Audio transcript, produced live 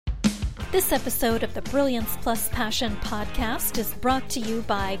This episode of the Brilliance Plus Passion podcast is brought to you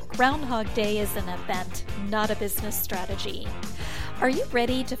by Groundhog Day is an event, not a business strategy. Are you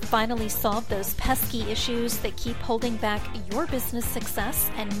ready to finally solve those pesky issues that keep holding back your business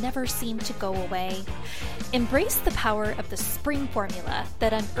success and never seem to go away? Embrace the power of the spring formula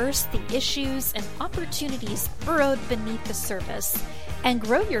that unearths the issues and opportunities burrowed beneath the surface, and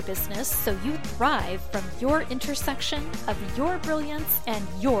grow your business so you thrive from your intersection of your brilliance and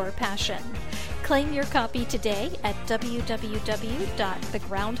your passion. Claim your copy today at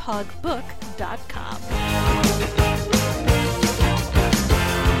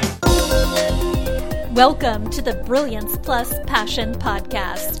www.thegroundhogbook.com. Welcome to the Brilliance Plus Passion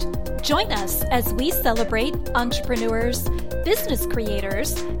podcast. Join us as we celebrate entrepreneurs, business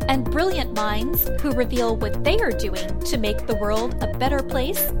creators, and brilliant minds who reveal what they are doing to make the world a better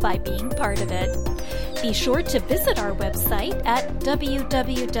place by being part of it. Be sure to visit our website at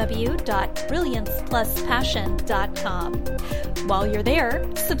www.brilliancepluspassion.com. While you're there,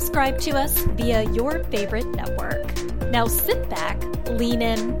 subscribe to us via your favorite network. Now sit back, lean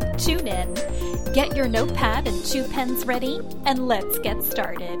in, tune in, get your notepad and 2 pens ready, and let's get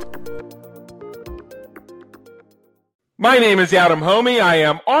started. My name is Adam Homey. I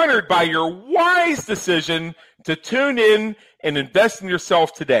am honored by your wise decision to tune in and invest in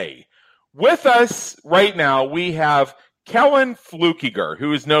yourself today. With us right now, we have Kellan Fluckiger,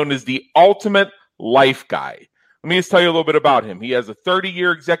 who is known as the ultimate life guy. Let me just tell you a little bit about him. He has a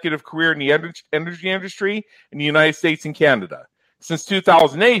 30-year executive career in the energy industry in the United States and Canada. Since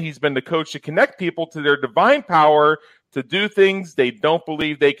 2008, he's been the coach to connect people to their divine power to do things they don't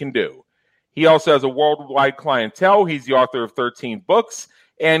believe they can do. He also has a worldwide clientele. He's the author of 13 books,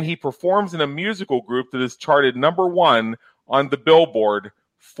 and he performs in a musical group that has charted #1 on the Billboard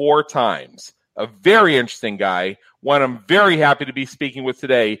 4 times. A very interesting guy, one I'm very happy to be speaking with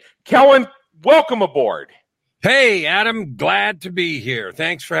today. Kellan, welcome aboard. Hey, Adam, glad to be here.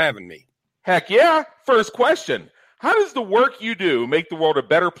 Thanks for having me. Heck yeah. First question. How does the work you do make the world a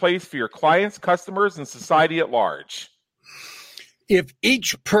better place for your clients, customers, and society at large? If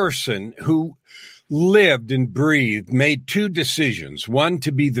each person who lived and breathed made 2 decisions, one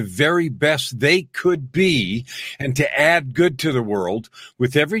to be the very best they could be and to add good to the world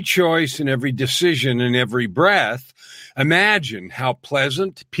with every choice and every decision and every breath, imagine how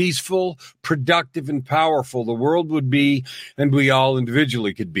pleasant, peaceful, productive, and powerful the world would be and we all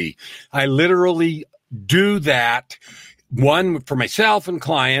individually could be. I literally do that. One, for myself and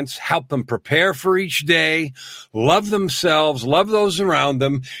clients, help them prepare for each day, love themselves, love those around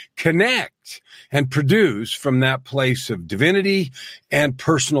them, connect, and produce from that place of divinity and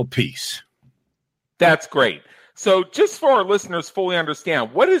personal peace. That's great. So just for our listeners fully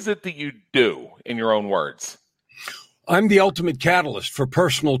understand, what is it that you do in your own words? I'm the ultimate catalyst for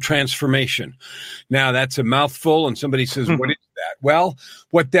personal transformation. Now, that's a mouthful, and somebody says, what is that? Well,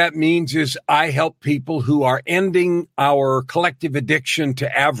 what that means is I help people who are ending our collective addiction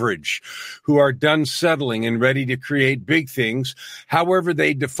to average, who are done settling and ready to create big things, however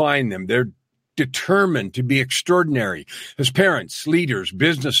they define them. They're determined to be extraordinary as parents, leaders,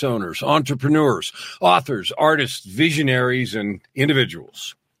 business owners, entrepreneurs, authors, artists, visionaries, and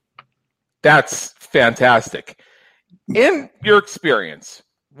individuals. That's fantastic. In your experience,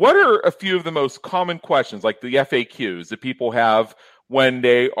 what are a few of the most common questions, like the FAQs, that people have when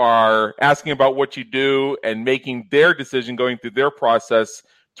they are asking about what you do and making their decision, going through their process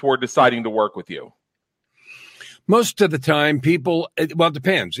toward deciding to work with you? Most of the time, people, well, it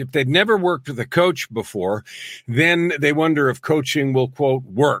depends. If they've never worked with a coach before, then they wonder if coaching will, quote,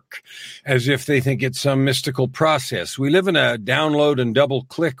 work, as if they think it's some mystical process. We live in a download and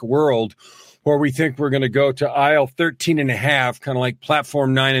double-click world where we think we're going to go to aisle 13 and a half, kind of like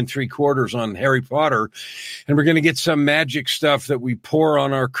platform 9 3/4 on Harry Potter, and we're going to get some magic stuff that we pour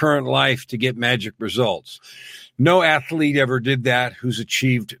on our current life to get magic results. No athlete ever did that who's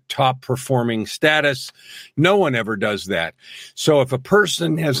achieved top performing status. No one ever does that. So if a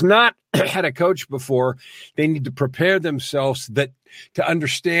person has not had a coach before, they need to prepare themselves to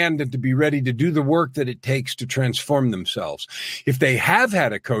understand and to be ready to do the work that it takes to transform themselves. If they have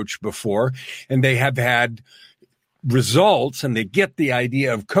had a coach before and they have had results and they get the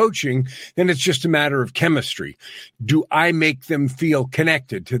idea of coaching, then it's just a matter of chemistry. Do I make them feel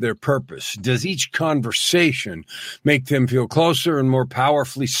connected to their purpose? Does each conversation make them feel closer and more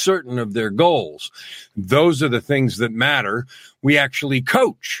powerfully certain of their goals? Those are the things that matter. We actually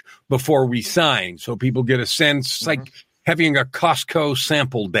coach before we sign, so people get a sense. It's like having a Costco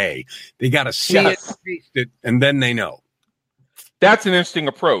sample day. They got to see it, taste it, and then they know. That's an interesting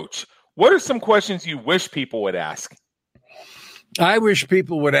approach. What are some questions you wish people would ask? I wish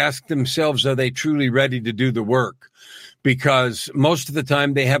people would ask themselves, are they truly ready to do the work? Because most of the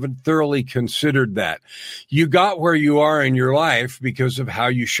time they haven't thoroughly considered that. You got where you are in your life because of how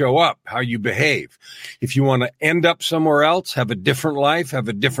you show up, how you behave. If you want to end up somewhere else, have a different life, have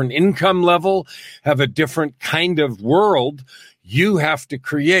a different income level, have a different kind of world, you have to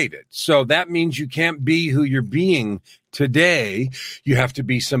create it. So that means you can't be who you're being today. You have to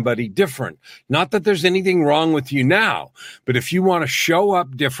be somebody different. Not that there's anything wrong with you now, but if you want to show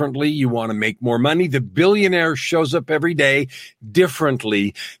up differently, you want to make more money. The billionaire shows up every day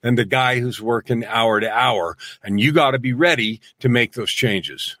differently than the guy who's working hour to hour. And you got to be ready to make those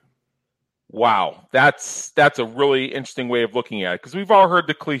changes. Wow, that's a really interesting way of looking at it, because we've all heard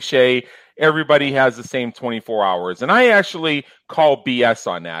the cliche, everybody has the same 24 hours. And I actually call BS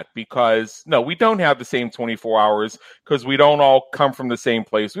on that, because no, we don't have the same 24 hours, because we don't all come from the same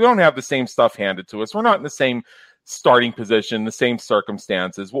place. We don't have the same stuff handed to us. We're not in the same starting position, the same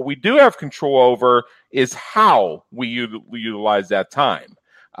circumstances. What we do have control over is how we utilize that time.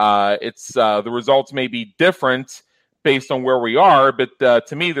 The results may be different based on where we are, but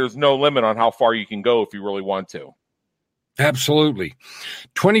to me, there's no limit on how far you can go if you really want to. Absolutely.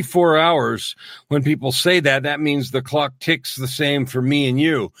 24 hours, when people say that, that means the clock ticks the same for me and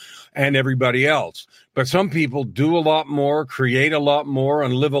you and everybody else. But some people do a lot more, create a lot more,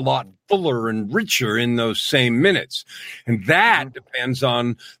 and live a lot fuller and richer in those same minutes. And that depends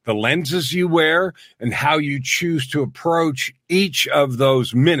on the lenses you wear and how you choose to approach each of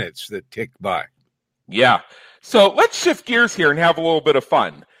those minutes that tick by. Yeah. So let's shift gears here and have a little bit of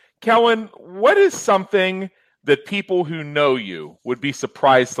fun. Kellan, what is something that people who know you would be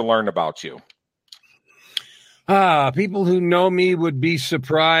surprised to learn about you? People who know me would be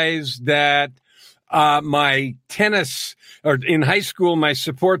surprised that my tennis, or in high school, my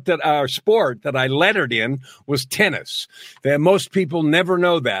sport that I lettered in was tennis. Most people never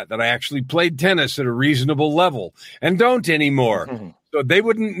know that I actually played tennis at a reasonable level and don't anymore. So they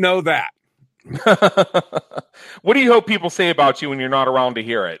wouldn't know that. What do you hope people say about you when you're not around to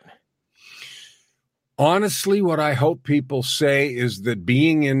hear it? Honestly, what I hope people say is that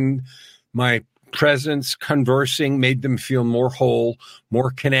being in my presence, conversing, made them feel more whole,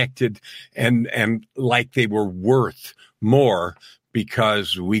 more connected, and like they were worth more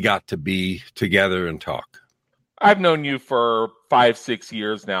because we got to be together and talk. I've known you for 5-6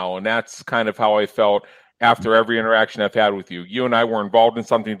 years now, and that's kind of how I felt after every interaction I've had with you. You and I were involved in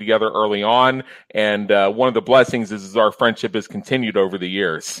something together early on, and one of the blessings is our friendship has continued over the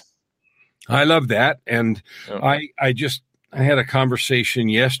years. I love that. And I had a conversation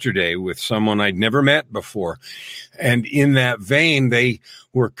yesterday with someone I'd never met before. And in that vein, they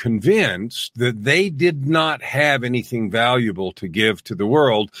were convinced that they did not have anything valuable to give to the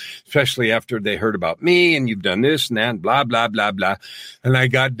world, especially after they heard about me and you've done this and that, and blah, blah, blah, blah. And I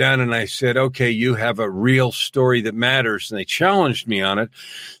got done and I said, okay, you have a real story that matters. And they challenged me on it.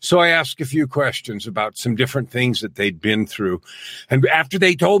 So I asked a few questions about some different things that they'd been through. And after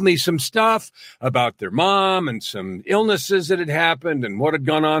they told me some stuff about their mom and some illnesses that had happened and what had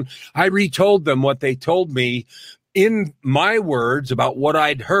gone on, I retold them what they told me in my words about what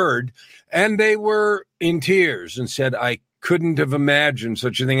I'd heard, and they were in tears and said, I couldn't have imagined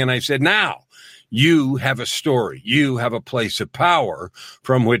such a thing. And I said, now you have a story. You have a place of power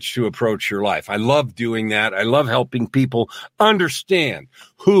from which to approach your life. I love doing that. I love helping people understand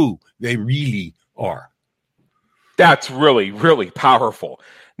who they really are. That's really, really powerful.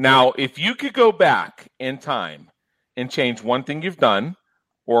 Now, if you could go back in time and change one thing you've done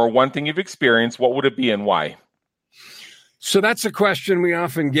or one thing you've experienced, what would it be and why? So that's a question we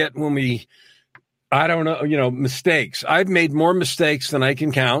often get when mistakes. I've made more mistakes than I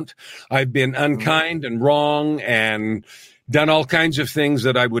can count. I've been unkind and wrong and done all kinds of things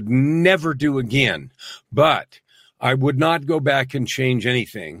that I would never do again. But I would not go back and change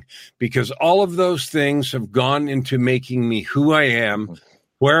anything, because all of those things have gone into making me who I am,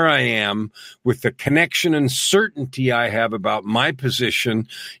 where I am, with the connection and certainty I have about my position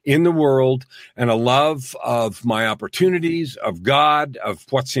in the world, and a love of my opportunities, of God, of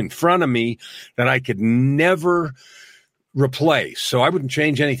what's in front of me that I could never replace. So I wouldn't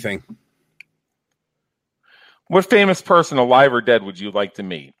change anything. What famous person, alive or dead, would you like to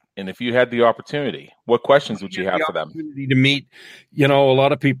meet? And if you had the opportunity, what questions would you have for them? Opportunity to meet, a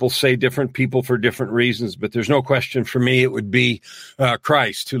lot of people say different people for different reasons, but there's no question for me it would be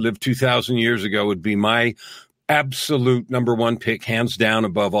Christ, who lived 2,000 years ago, would be my absolute number one pick, hands down,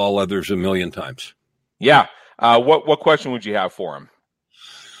 above all others a million times. Yeah. What question would you have for him?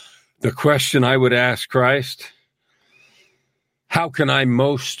 The question I would ask Christ: how can I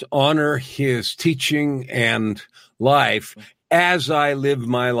most honor his teaching and life as I live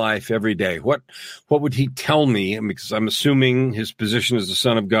my life every day? What would he tell me? Because I'm assuming his position as the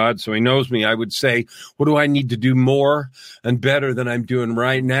Son of God, so he knows me. I would say, what do I need to do more and better than I'm doing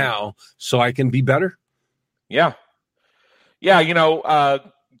right now so I can be better? Yeah.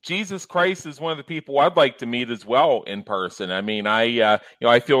 Jesus Christ is one of the people I'd like to meet as well in person. I mean, I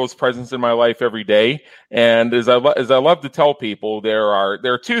feel his presence in my life every day. And as I love to tell people, there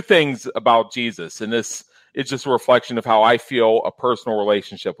are two things about Jesus, and this is just a reflection of how I feel a personal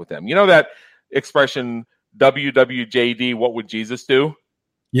relationship with him. You know that expression, WWJD, what would Jesus do?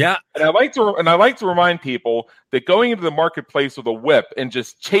 Yeah. And I like to remind people that going into the marketplace with a whip and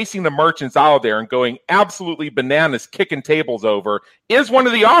just chasing the merchants out of there and going absolutely bananas, kicking tables over, is one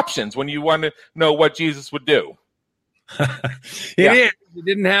of the options when you want to know what Jesus would do. It is. It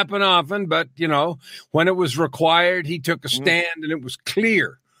didn't happen often, but when it was required, he took a stand and it was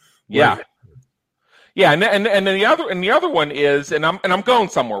clear. Yeah. Yeah, and then the other one is, and I'm going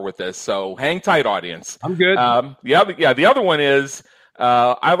somewhere with this, so hang tight, audience. I'm good. The other one is,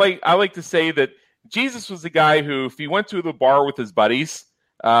 I like to say that Jesus was the guy who, if he went to the bar with his buddies,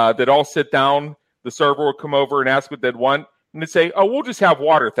 they'd all sit down, the server would come over and ask what they'd want, and they'd say, "Oh, we'll just have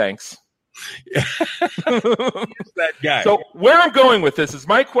water, thanks." That guy. So where I'm going with this is,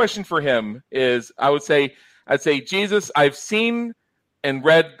 my question for him is, I'd say, Jesus, I've seen and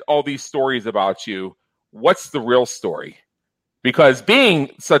read all these stories about you. What's the real story? Because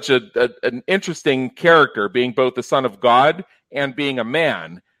being such an interesting character, being both the Son of God and being a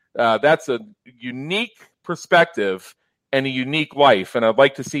man, that's a unique perspective and a unique life. And I'd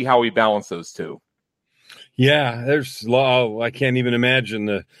like to see how we balance those two. Yeah, I can't even imagine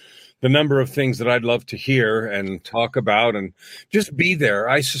the number of things that I'd love to hear and talk about and just be there.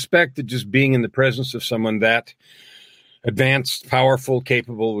 I suspect that just being in the presence of someone that advanced, powerful,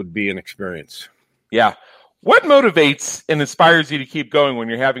 capable would be an experience. Yeah. What motivates and inspires you to keep going when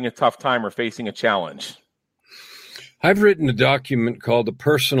you're having a tough time or facing a challenge? I've written a document called the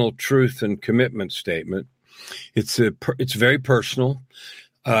Personal Truth and Commitment Statement. It's very personal.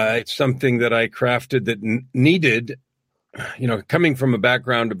 It's something that I crafted that needed, coming from a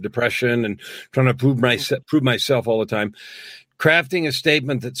background of depression and trying to prove myself all the time, crafting a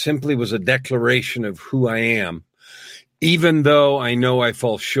statement that simply was a declaration of who I am. Even though I know I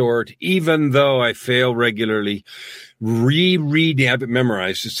fall short, even though I fail regularly, rereading, I've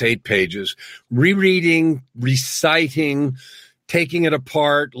memorized, it's 8 pages, rereading, reciting, taking it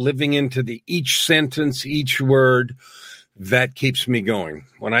apart, living into each sentence, each word, that keeps me going.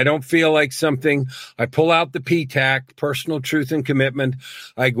 When I don't feel like something, I pull out the PTAC, Personal Truth and Commitment.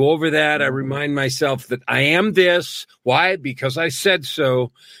 I go over that. I remind myself that I am this. Why? Because I said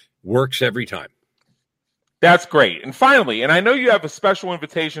so. Works every time. That's great. And finally, and I know you have a special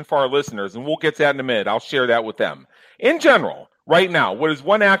invitation for our listeners, and we'll get to that in a minute. I'll share that with them. In general, right now, what is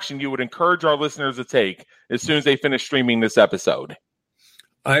one action you would encourage our listeners to take as soon as they finish streaming this episode?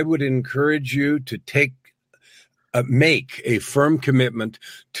 I would encourage you to make a firm commitment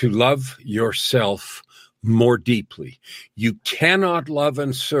to love yourself more deeply. You cannot love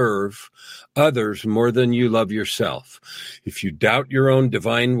and serve others more than you love yourself. If you doubt your own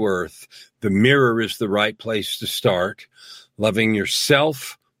divine worth, the mirror is the right place to start. Loving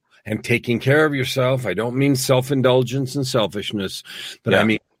yourself and taking care of yourself. I don't mean self-indulgence and selfishness, but I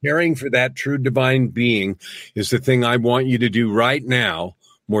mean caring for that true divine being is the thing I want you to do right now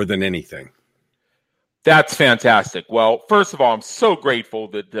more than anything. That's fantastic. Well, first of all, I'm so grateful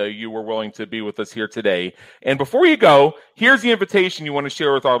that you were willing to be with us here today. And before you go, here's the invitation you want to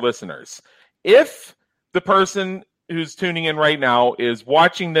share with our listeners. If the person who's tuning in right now is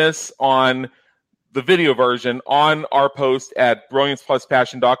watching this on the video version on our post at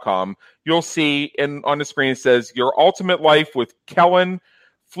brilliancepluspassion.com, you'll see on the screen it says Your Ultimate Life with Kellan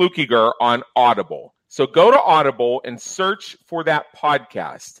Fluckiger on Audible. So go to Audible and search for that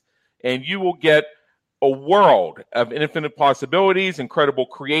podcast, and you will get a world of infinite possibilities, incredible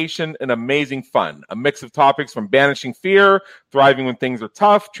creation, and amazing fun. A mix of topics from banishing fear, thriving when things are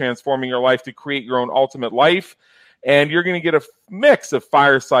tough, transforming your life to create your own ultimate life. And you're going to get a mix of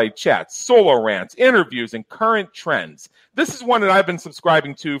fireside chats, solo rants, interviews, and current trends. This is one that I've been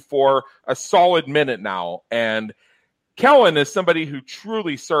subscribing to for a solid minute now. And Kellan is somebody who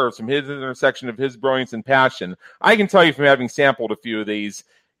truly serves from his intersection of his brilliance and passion. I can tell you from having sampled a few of these,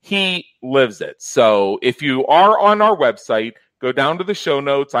 he lives it. So if you are on our website, go down to the show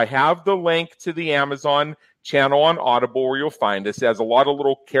notes. I have the link to the Amazon channel on Audible where you'll find us. It has a lot of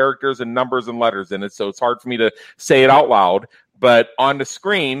little characters and numbers and letters in it, so it's hard for me to say it out loud. But on the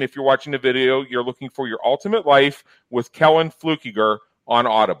screen, if you're watching the video, you're looking for Your Ultimate Life with Kellan Fluckiger on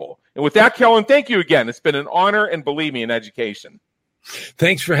Audible. And with that, Kellan, thank you again. It's been an honor, and believe me, an education.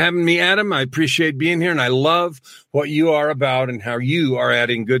 Thanks for having me, Adam. I appreciate being here, and I love what you are about and how you are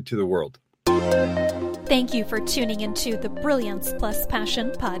adding good to the world. Thank you for tuning into the Brilliance Plus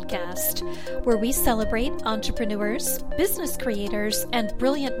Passion podcast, where we celebrate entrepreneurs, business creators, and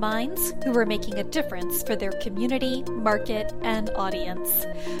brilliant minds who are making a difference for their community, market, and audience.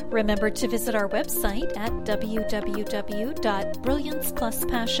 Remember to visit our website at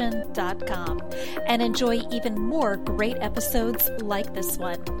www.brilliancepluspassion.com and enjoy even more great episodes like this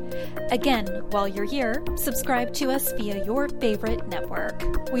one. Again, while you're here, subscribe to us via your favorite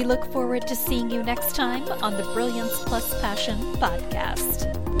network. We look forward to seeing you next time on the Brilliance Plus Passion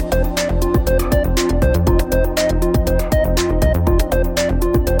podcast.